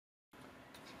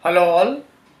Hello all,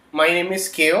 my name is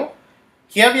Keo.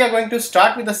 Here we are going to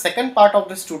start with the second part of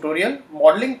this tutorial,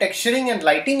 modeling, texturing and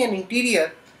lighting an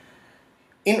interior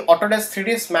in Autodesk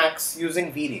 3ds Max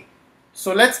using Vray.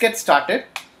 So let's get started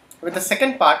with the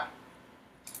second part.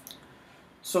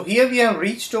 So here we have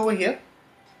reached over here.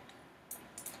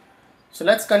 So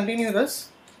let's continue this.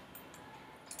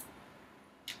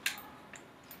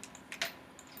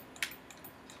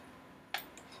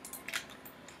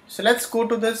 So let's go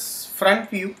to this front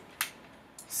view,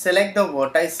 select the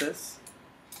vertices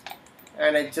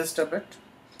and adjust a bit.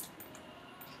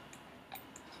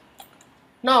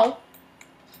 Now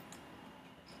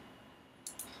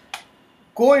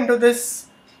go into this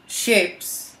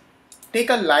shapes, take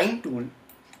a line tool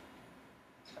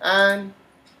and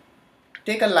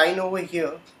take a line over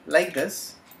here like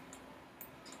this.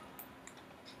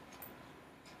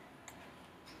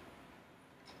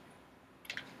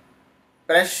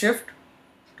 Press shift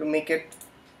to make it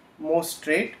more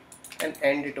straight and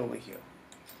end it over here.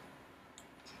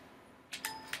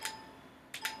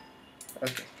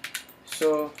 Okay,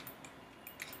 so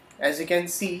as you can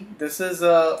see, this is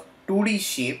a 2D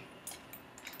shape.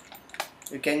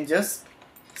 You can just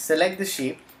select the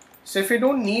shape. So if you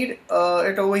don't need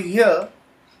it over here,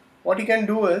 what you can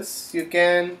do is you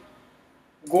can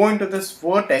go into this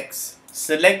vertex,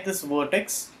 select this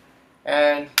vertex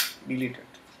and delete it.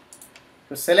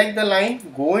 So select the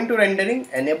line, go into rendering,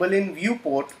 enable in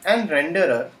viewport and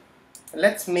renderer.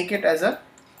 Let's make it as a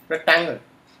rectangle.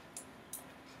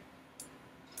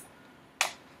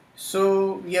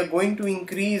 So we are going to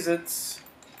increase its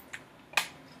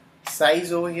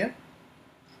size over here.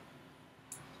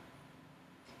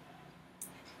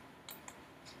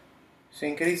 So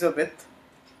increase the width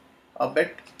a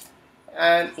bit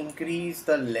and increase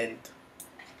the length.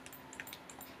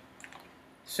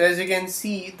 So as you can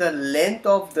see, the length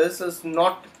of this is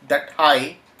not that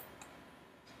high.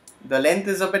 The length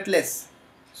is a bit less.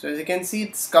 So as you can see,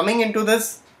 it's coming into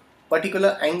this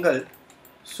particular angle.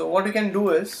 So what we can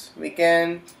do is we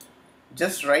can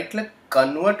just right click,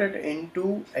 convert it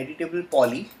into editable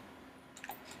poly.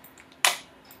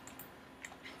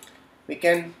 We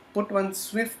can put one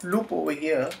swift loop over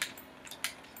here,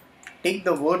 take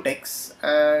the vertex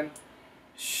and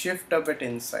shift a bit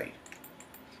inside.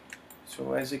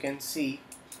 So as you can see,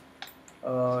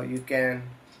 so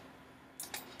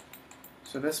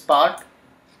this part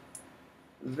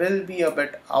will be a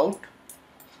bit out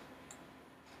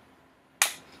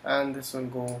and this will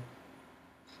go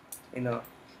in a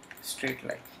straight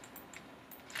line.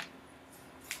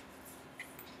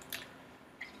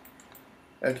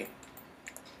 Okay,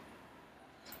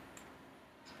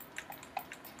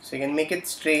 so you can make it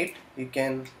straight. You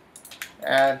can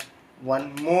add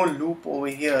one more loop over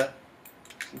here,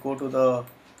 go to the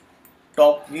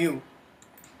top view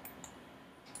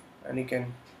and you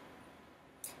can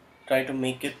try to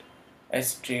make it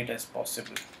as straight as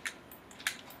possible.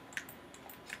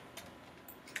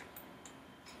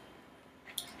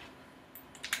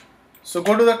 So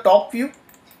go to the top view,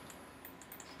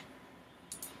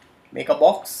 make a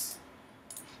box.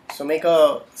 So make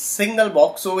a single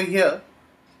box over here,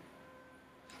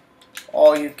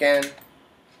 or you can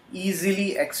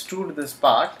easily extrude this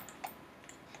part.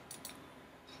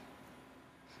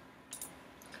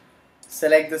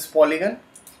 Select this polygon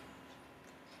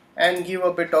and give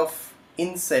a bit of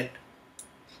inset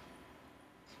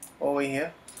over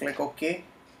here. Click OK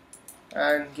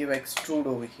and give extrude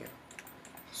over here.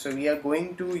 So we are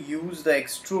going to use the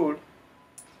extrude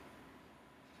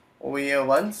over here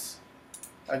once,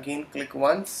 again click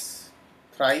once,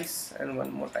 thrice and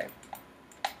one more time.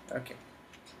 Okay,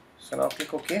 so now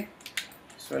click OK.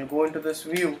 So we'll go into this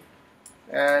view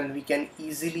and we can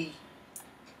easily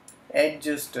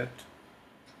adjust it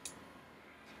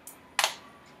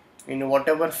in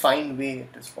whatever fine way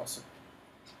it is possible.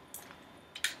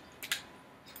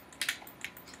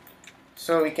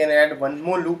 So we can add one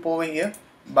more loop over here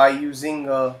by using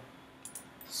a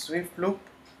swift loop.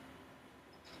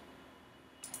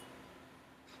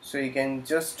 So you can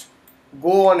just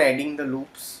go on adding the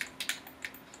loops.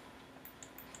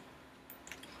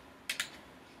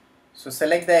 So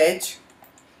select the edge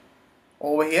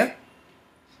over here,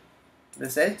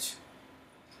 this edge.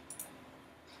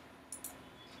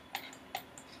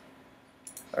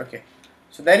 Okay,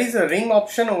 so there is a ring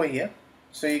option over here.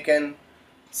 So you can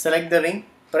select the ring,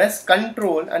 press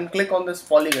Ctrl and click on this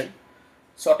polygon.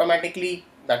 So automatically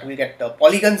that will get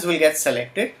polygons will get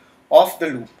selected of the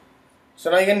loop.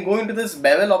 So now you can go into this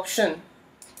bevel option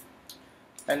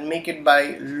and make it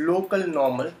by local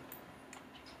normal.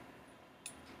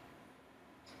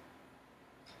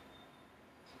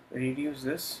 Reduce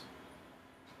this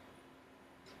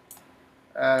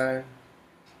and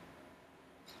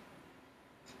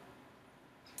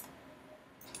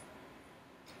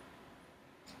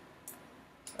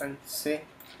say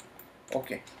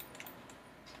okay.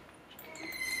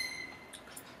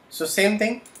 So same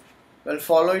thing, we'll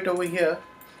follow it over here.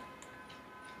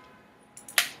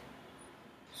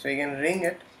 So you can ring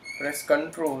it, press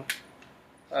Ctrl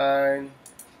and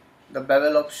the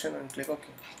bevel option and click OK.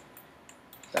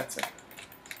 That's it.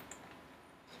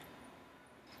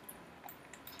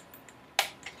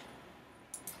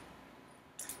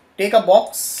 Take a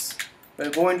box,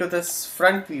 we'll go into this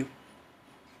front view.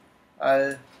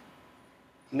 I'll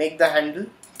make the handle.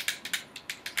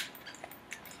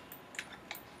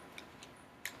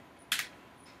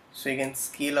 So you can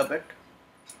scale a bit.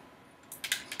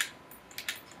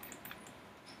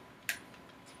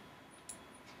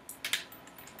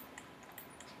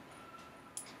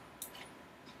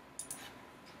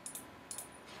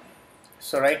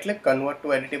 So right click, convert to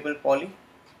editable poly,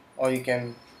 or you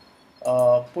can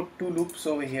put two loops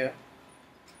over here.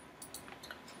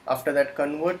 After that,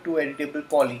 convert to editable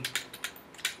poly.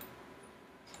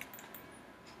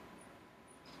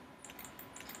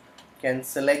 You can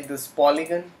select this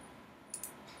polygon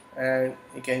and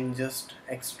you can just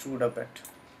extrude a bit.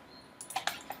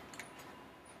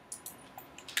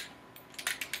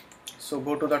 So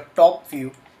go to the top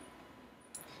view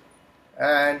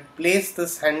and place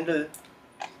this handle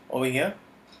over here,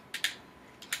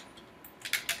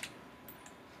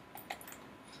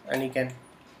 and you can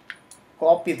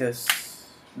copy this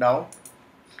down.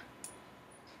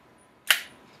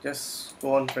 Just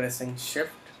go on pressing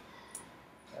shift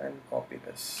and copy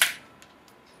this.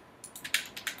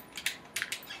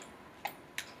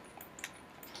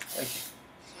 Okay.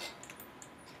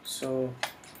 So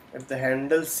if the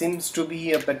handle seems to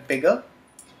be a bit bigger,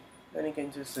 then you can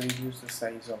just reduce the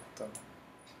size of the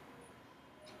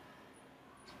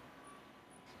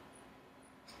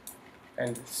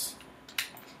handles.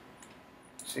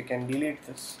 So you can delete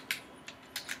this.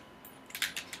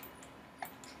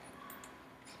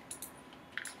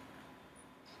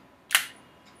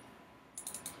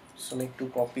 So make 2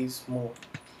 copies more.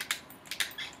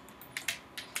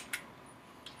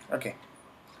 Okay.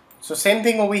 So same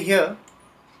thing over here.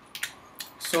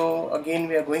 So again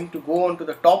we are going to go on to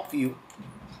the top view.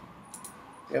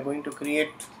 We are going to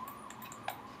create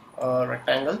a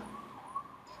rectangle.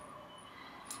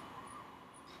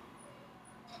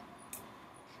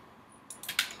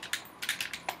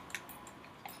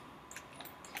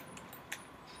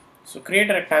 So create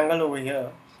a rectangle over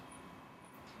here.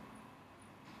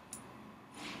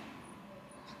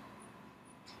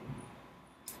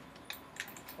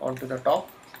 Onto the top.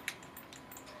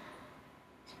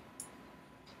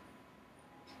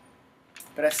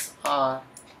 Press R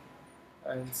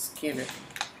and scale it.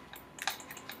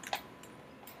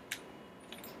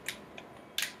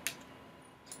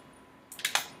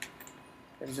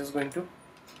 It's just going to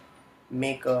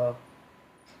make a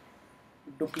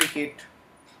duplicate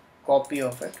copy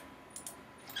of it.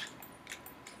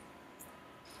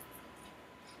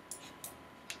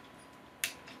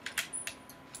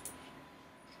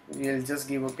 We'll just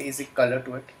give a basic color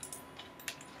to it.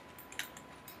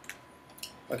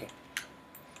 Okay.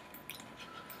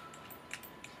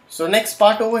 So next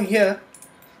part over here,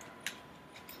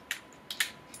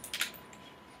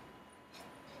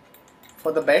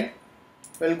 for the bed,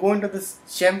 we'll go into this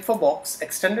chamfer box,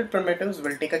 extended primitives.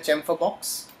 We'll take a chamfer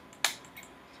box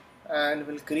and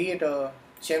we'll create a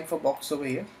chamfer box over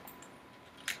here.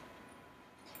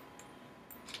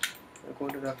 We'll go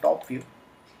to the top view.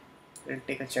 We'll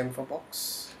take a chamfer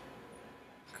box,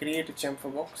 create a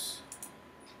chamfer box.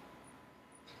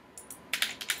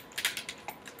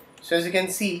 So as you can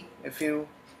see, if you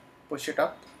push it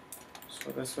up, so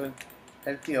this will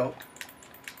help you out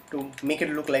to make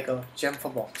it look like a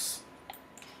chamfer box.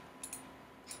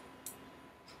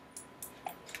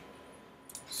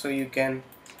 So you can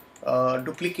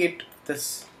duplicate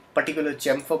this particular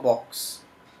chamfer box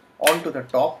onto the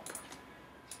top,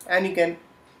 and you can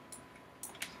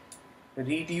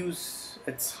reduce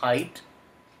its height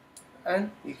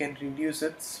and you can reduce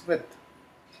its width.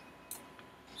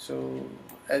 So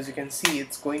as you can see,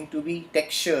 it's going to be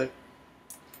textured,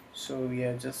 so we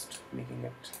are just making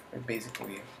it a basic over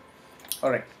here.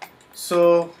 Alright,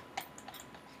 so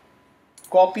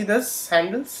copy this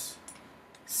handles.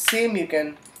 Same, you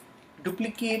can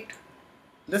duplicate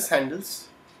this handles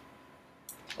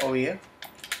over here.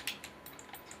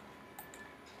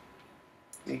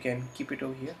 You can keep it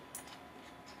over here.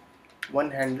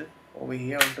 One handle over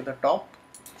here onto the top.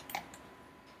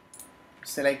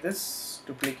 Select this,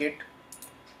 duplicate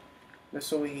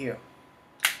this over here.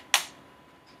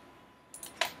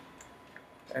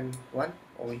 and one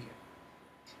over here.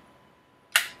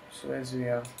 So as we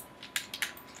are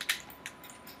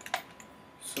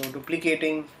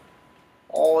duplicating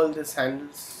all these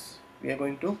handles, we are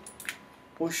going to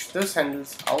push this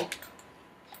handles out.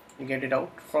 We get it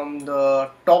out from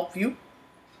the top view.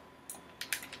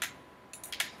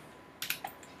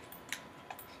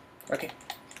 Okay.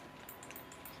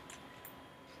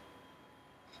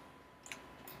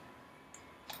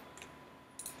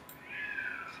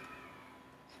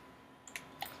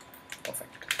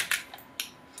 Perfect.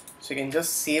 So you can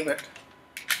just save it.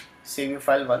 Save your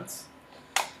file once.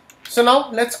 So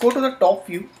now let's go to the top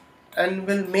view and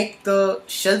we'll make the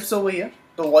shelves over here,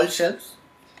 the wall shelves.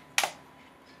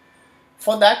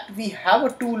 For that we have a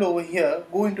tool over here.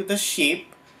 Go into the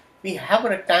shape. We have a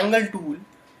rectangle tool.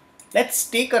 Let's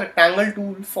take a rectangle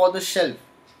tool for the shelf.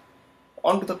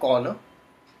 Onto the corner.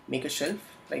 Make a shelf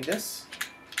like this.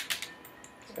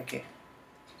 Okay.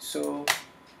 So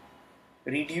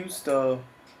reduce the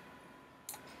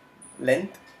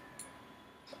length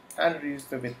and reduce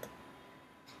the width.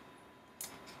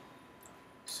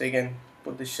 So you can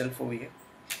put the shelf over here.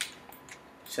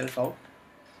 Shelf out.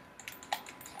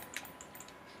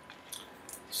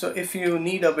 So if you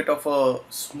need a bit of a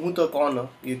smoother corner,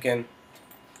 you can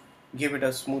give it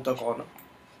a smoother corner.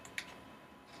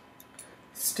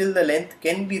 Still the length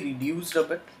can be reduced a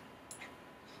bit.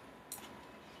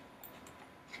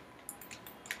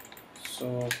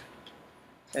 So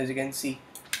as you can see,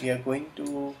 we are going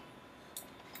to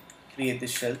create the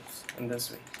shelves in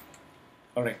this way.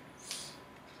 Alright.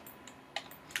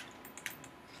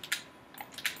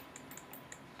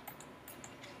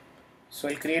 So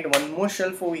I'll create one more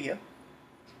shelf over here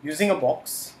using a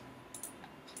box.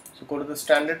 So go to the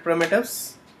standard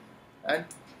primitives and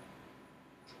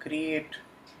create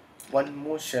one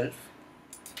more shelf.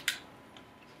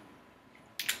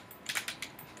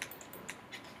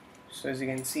 So as you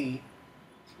can see,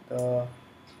 the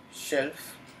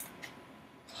shelf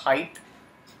height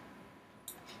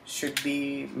should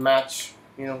be match,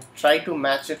 try to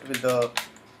match it with the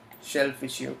shelf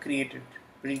which you created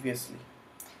previously.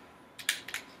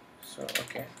 So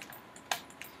okay,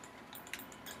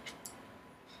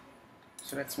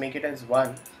 so let's make it as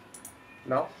 1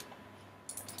 now.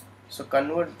 So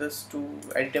convert this to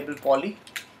editable poly.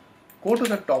 Go to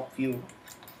the top view.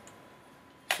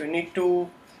 So you need to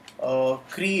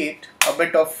create a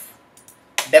bit of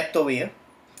depth over here.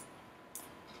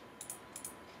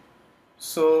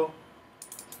 So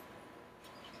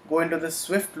go into the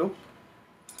swift loop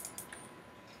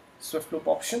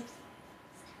option,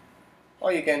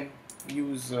 or you can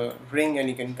use ring and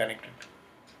you can connect it.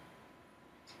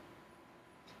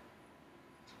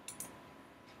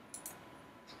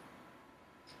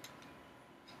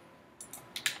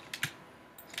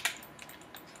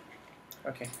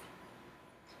 Okay,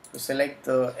 so select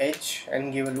the edge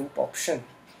and give a loop option,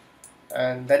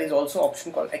 and there is also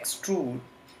option called extrude.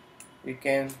 You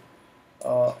can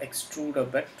extrude a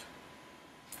bit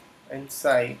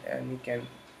inside and you can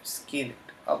scale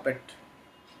it a bit,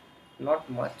 not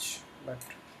much, but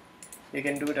you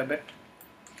can do it a bit.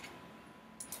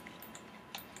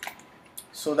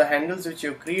 So the handles which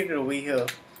you have created over here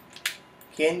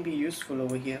can be useful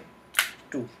over here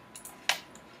too.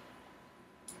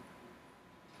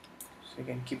 So you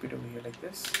can keep it over here like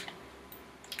this.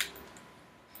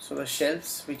 So the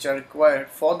shelves which are required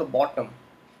for the bottom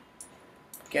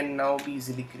can now be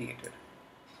easily created.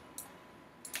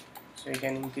 So you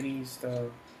can increase the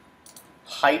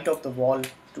height of the wall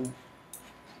to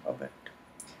a bit.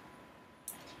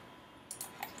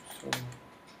 So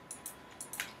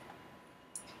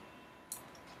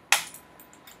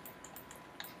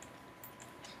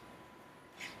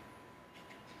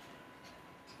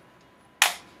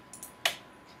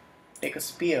take a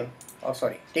sphere,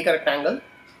 take a rectangle.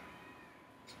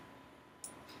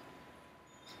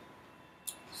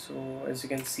 So as you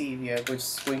can see, we are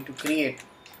just going to create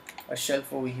a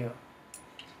shelf over here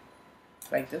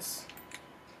like this.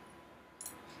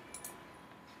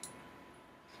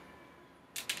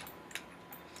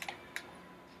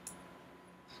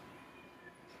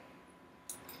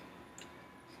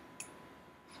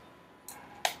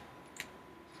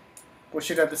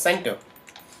 Push it at the center.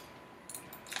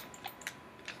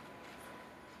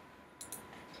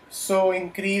 So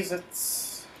increase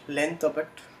its length a bit,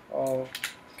 or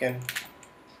you can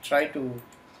try to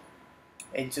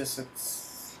adjust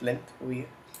its length over here.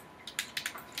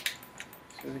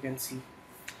 So you can see.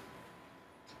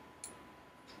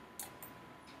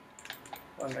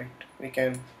 Alright, we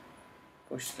can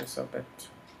push this a bit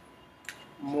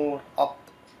more up.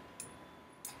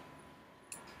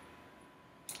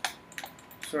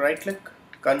 So right click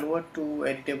convert to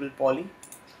editable poly.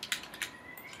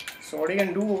 So what you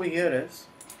can do over here is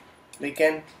we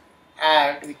can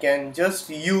just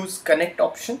use connect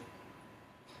option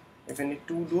if you need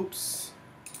two loops.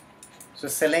 So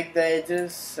select the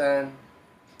edges and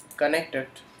connect it,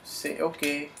 say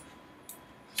okay,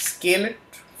 scale it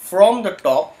from the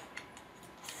top.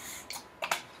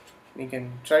 You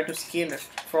can try to scale it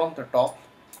from the top,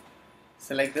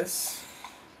 select this,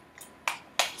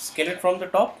 scale it from the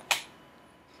top,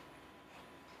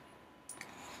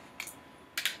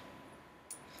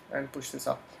 and push this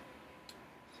up.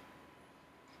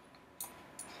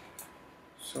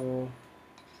 So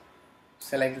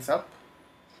select this up,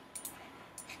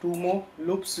 two more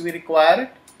loops we require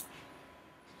it,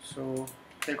 so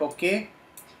click OK,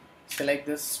 select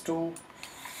this two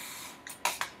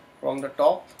from the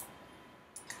top,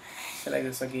 select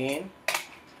this again,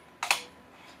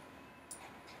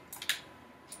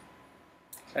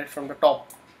 right from the top.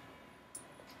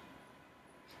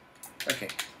 Okay,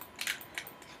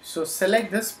 so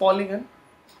select this polygon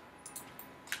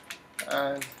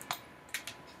and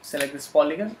select this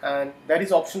polygon, and there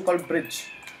is option called bridge.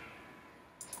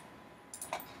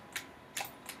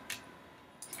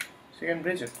 So you can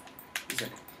bridge it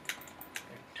easily.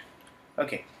 Right.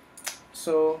 Okay,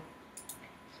 so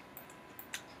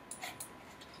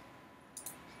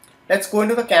let's go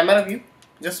into the camera view.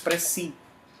 Just press C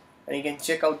and you can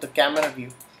check out the camera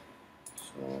view.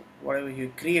 So whatever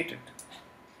you created,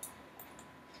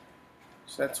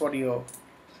 so that's what your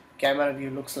camera view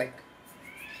looks like.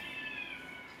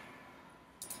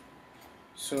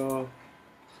 So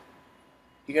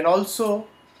you can also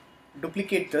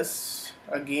duplicate this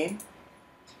again,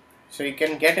 so you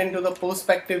can get into the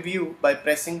perspective view by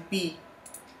pressing P.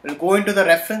 We'll go into the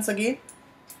reference again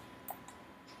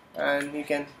and you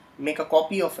can make a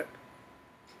copy of it.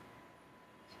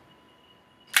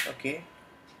 Okay,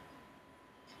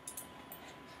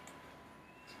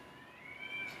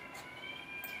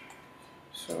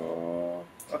 so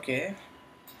okay,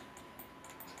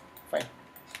 fine.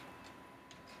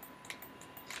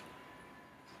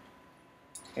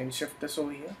 You can shift this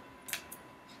over here,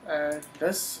 and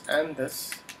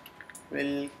this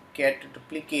will get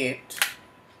duplicate,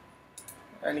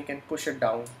 and you can push it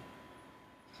down.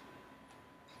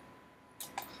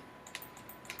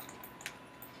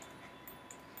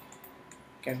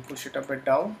 You can push it a bit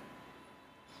down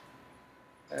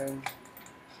and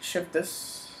shift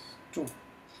this too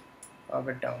a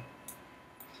bit down.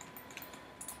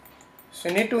 So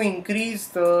you need to increase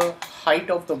the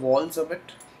height of the walls a bit,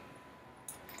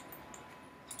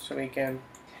 so we can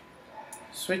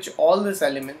switch all these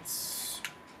elements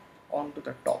onto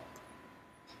the top.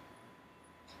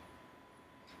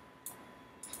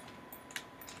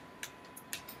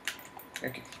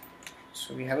 Okay,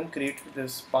 so we haven't created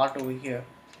this part over here,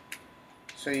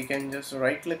 so you can just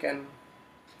right click and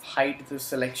hide the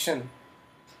selection.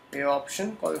 We have an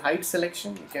option called hide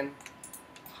selection. You can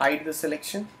hide the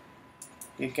selection.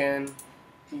 You can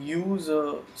use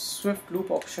a swift loop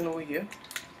option over here,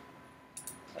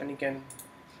 and you can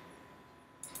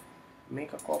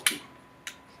make a copy,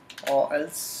 or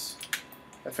else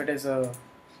if it is a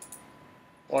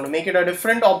want to make it a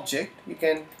different object, you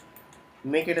can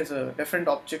make it as a different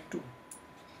object too.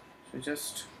 So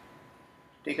just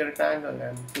take a rectangle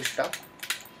and push it up.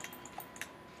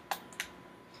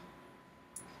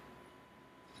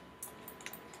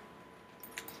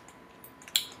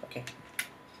 Okay,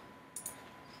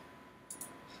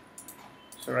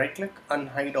 so right click,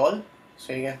 unhide all.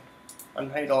 So you can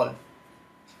unhide all.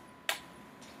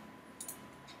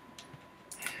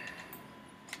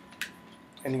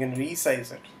 And you can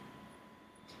resize it.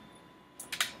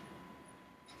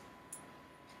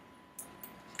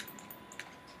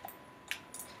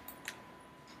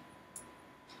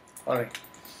 Alright,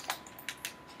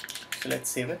 so let's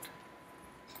save it.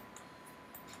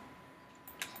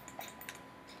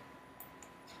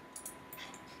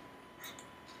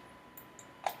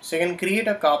 So you can create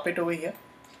a carpet over here.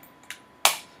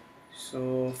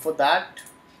 So for that,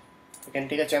 you can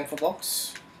take a chamfer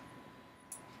box.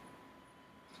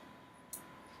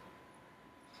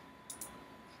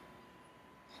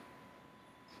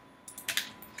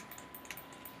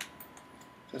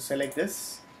 So select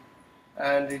this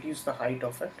and reduce the height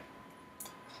of it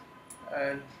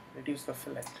and reduce the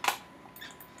fillet.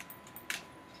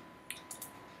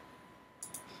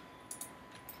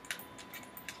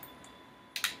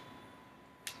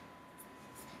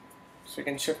 So you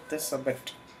can shift this a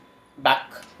bit back.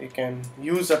 You can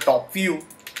use a top view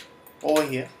over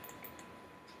here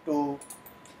to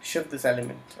shift this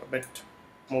element a bit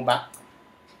more back.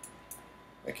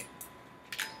 Okay.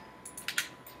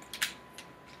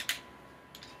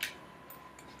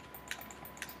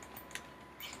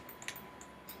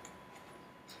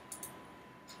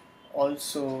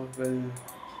 also will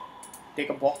take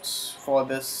a box for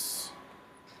this.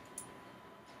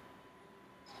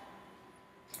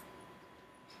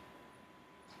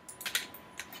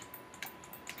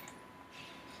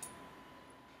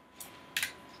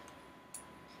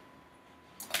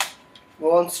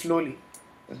 Go on slowly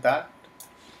with that.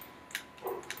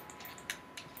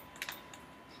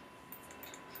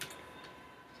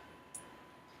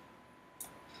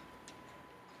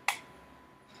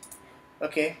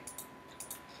 Okay,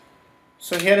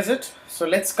 so here is it. So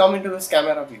let's come into this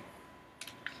camera view.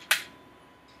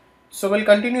 So we'll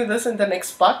continue this in the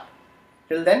next part.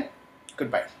 Till then,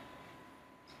 goodbye.